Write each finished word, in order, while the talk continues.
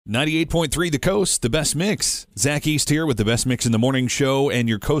98.3 The Coast, the best mix. Zach East here with the best mix in the morning show and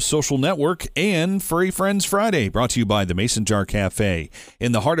your Coast Social Network and Furry Friends Friday, brought to you by the Mason Jar Cafe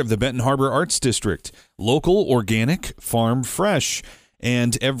in the heart of the Benton Harbor Arts District. Local, organic, farm fresh.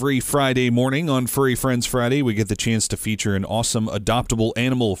 And every Friday morning on Furry Friends Friday, we get the chance to feature an awesome adoptable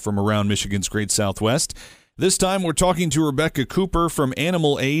animal from around Michigan's great Southwest. This time we're talking to Rebecca Cooper from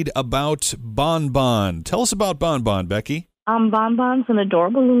Animal Aid about Bon Bon. Tell us about Bon Bon, Becky. Bon Bon's an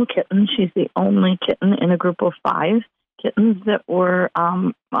adorable little kitten. She's the only kitten in a group of 5 kittens that were,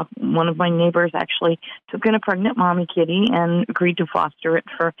 one of my neighbors actually took in a pregnant mommy kitty and agreed to foster it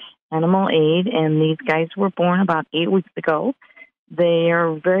for Animal Aid, and these guys were born about 8 weeks ago. They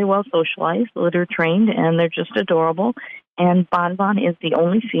are very well socialized, litter trained, and they're just adorable, and Bon Bon is the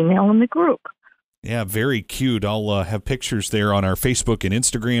only female in the group. Yeah, very cute. I'll have pictures there on our Facebook and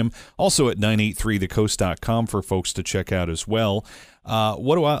Instagram, also at 983thecoast.com for folks to check out as well.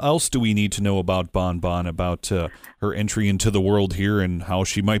 What else do we need to know about Bon Bon, about her entry into the world here and how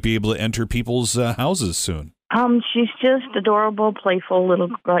she might be able to enter people's houses soon? She's just adorable, playful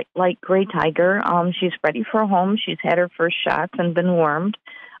little light gray tiger. She's ready for a home. She's had her first shots and been wormed.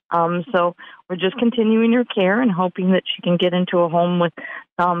 So we're just continuing her care and hoping that she can get into a home with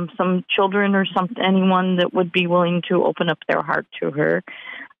some children or anyone that would be willing to open up their heart to her.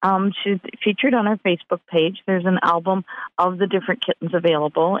 She's featured on our Facebook page. There's an album of the different kittens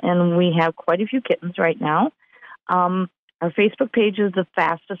available, and we have quite a few kittens right now. Our Facebook page is the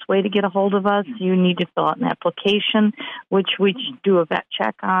fastest way to get a hold of us. You need to fill out an application, which we do a vet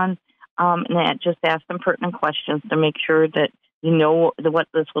check on, and just ask them pertinent questions to make sure that you know what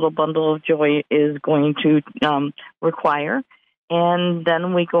this little bundle of joy is going to require. And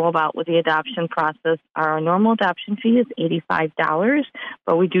then we go about with the adoption process. Our normal adoption fee is $85,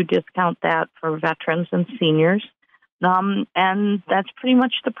 but we do discount that for veterans and seniors. And that's pretty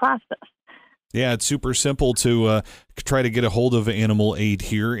much the process. Yeah, it's super simple to try to get a hold of Animal Aid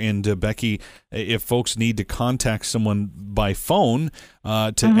here. And Becky, if folks need to contact someone by phone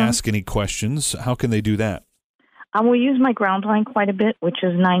to ask any questions, how can they do that? We use my ground line quite a bit, which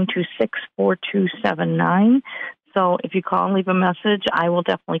is 926-4279. So if you call and leave a message, I will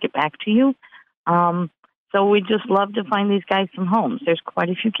definitely get back to you. So we just love to find these guys some homes. There's quite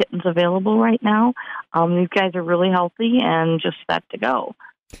a few kittens available right now. These guys are really healthy and just set to go.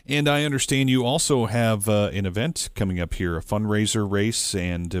 And I understand you also have an event coming up here, a fundraiser race,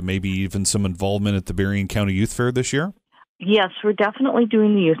 and maybe even some involvement at the Berrien County Youth Fair this year? Yes, we're definitely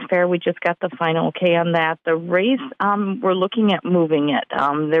doing the youth fair. We just got the final okay on that. The race, we're looking at moving it.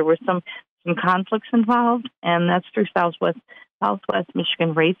 There were some conflicts involved, and that's through Southwest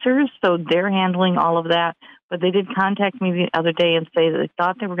Michigan Racers, so they're handling all of that. But they did contact me the other day and say that they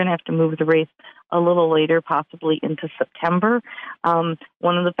thought they were going to have to move the race a little later, possibly into September.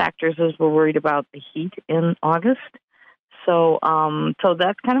 One of the factors is we're worried about the heat in August. So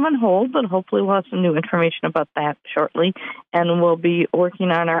that's kind of on hold, but hopefully we'll have some new information about that shortly. And we'll be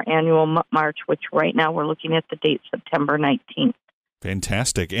working on our annual march, which right now we're looking at the date September 19th.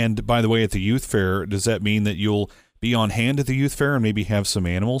 Fantastic. And by the way, at the youth fair, does that mean that you'll be on hand at the youth fair and maybe have some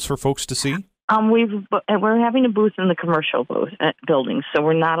animals for folks to see? We're having a booth in the commercial building, so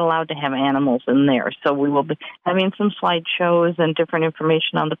we're not allowed to have animals in there. So we will be having some slideshows and different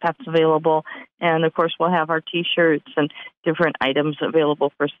information on the pets available. And, of course, we'll have our T-shirts and different items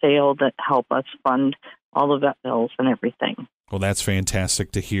available for sale that help us fund all the vet bills and everything. Well, that's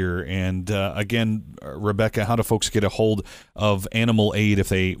fantastic to hear. And again, Rebecca, how do folks get a hold of Animal Aid if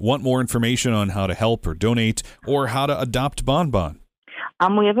they want more information on how to help or donate or how to adopt Bon Bon?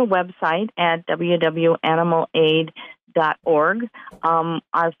 We have a website at www.animalaid.org.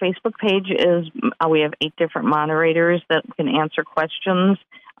 Our Facebook page is, we have 8 different moderators that can answer questions.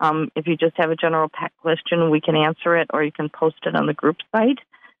 If you just have a general pet question, we can answer it, or you can post it on the group site.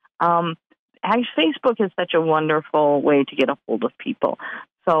 Facebook is such a wonderful way to get a hold of people.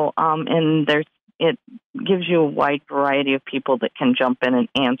 So, and it gives you a wide variety of people that can jump in and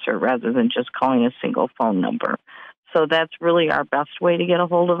answer rather than just calling a single phone number. So that's really our best way to get a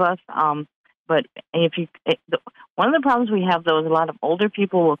hold of us. But one of the problems we have, though, is a lot of older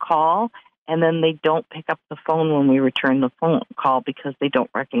people will call, and then they don't pick up the phone when we return the phone call because they don't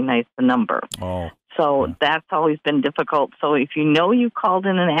recognize the number. Oh. So that's always been difficult. So if you know you called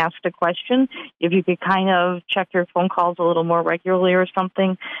in and asked a question, if you could kind of check your phone calls a little more regularly or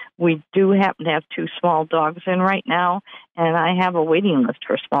something. We do happen to have 2 small dogs in right now, and I have a waiting list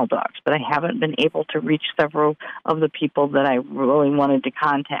for small dogs, but I haven't been able to reach several of the people that I really wanted to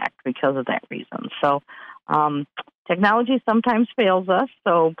contact because of that reason. So technology sometimes fails us,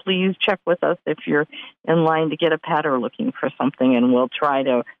 so please check with us if you're in line to get a pet or looking for something, and we'll try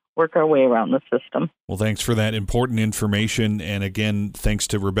to work our way around the system. Well, thanks for that important information. And again, thanks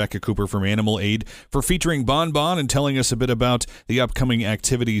to Rebecca Cooper from Animal Aid for featuring Bon Bon and telling us a bit about the upcoming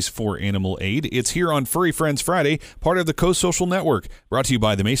activities for Animal Aid. It's here on Furry Friends Friday, part of the Coast Social Network, brought to you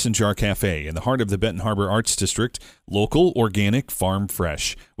by the Mason Jar Cafe in the heart of the Benton Harbor Arts District, local, organic, farm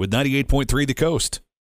fresh, with 98.3 The Coast.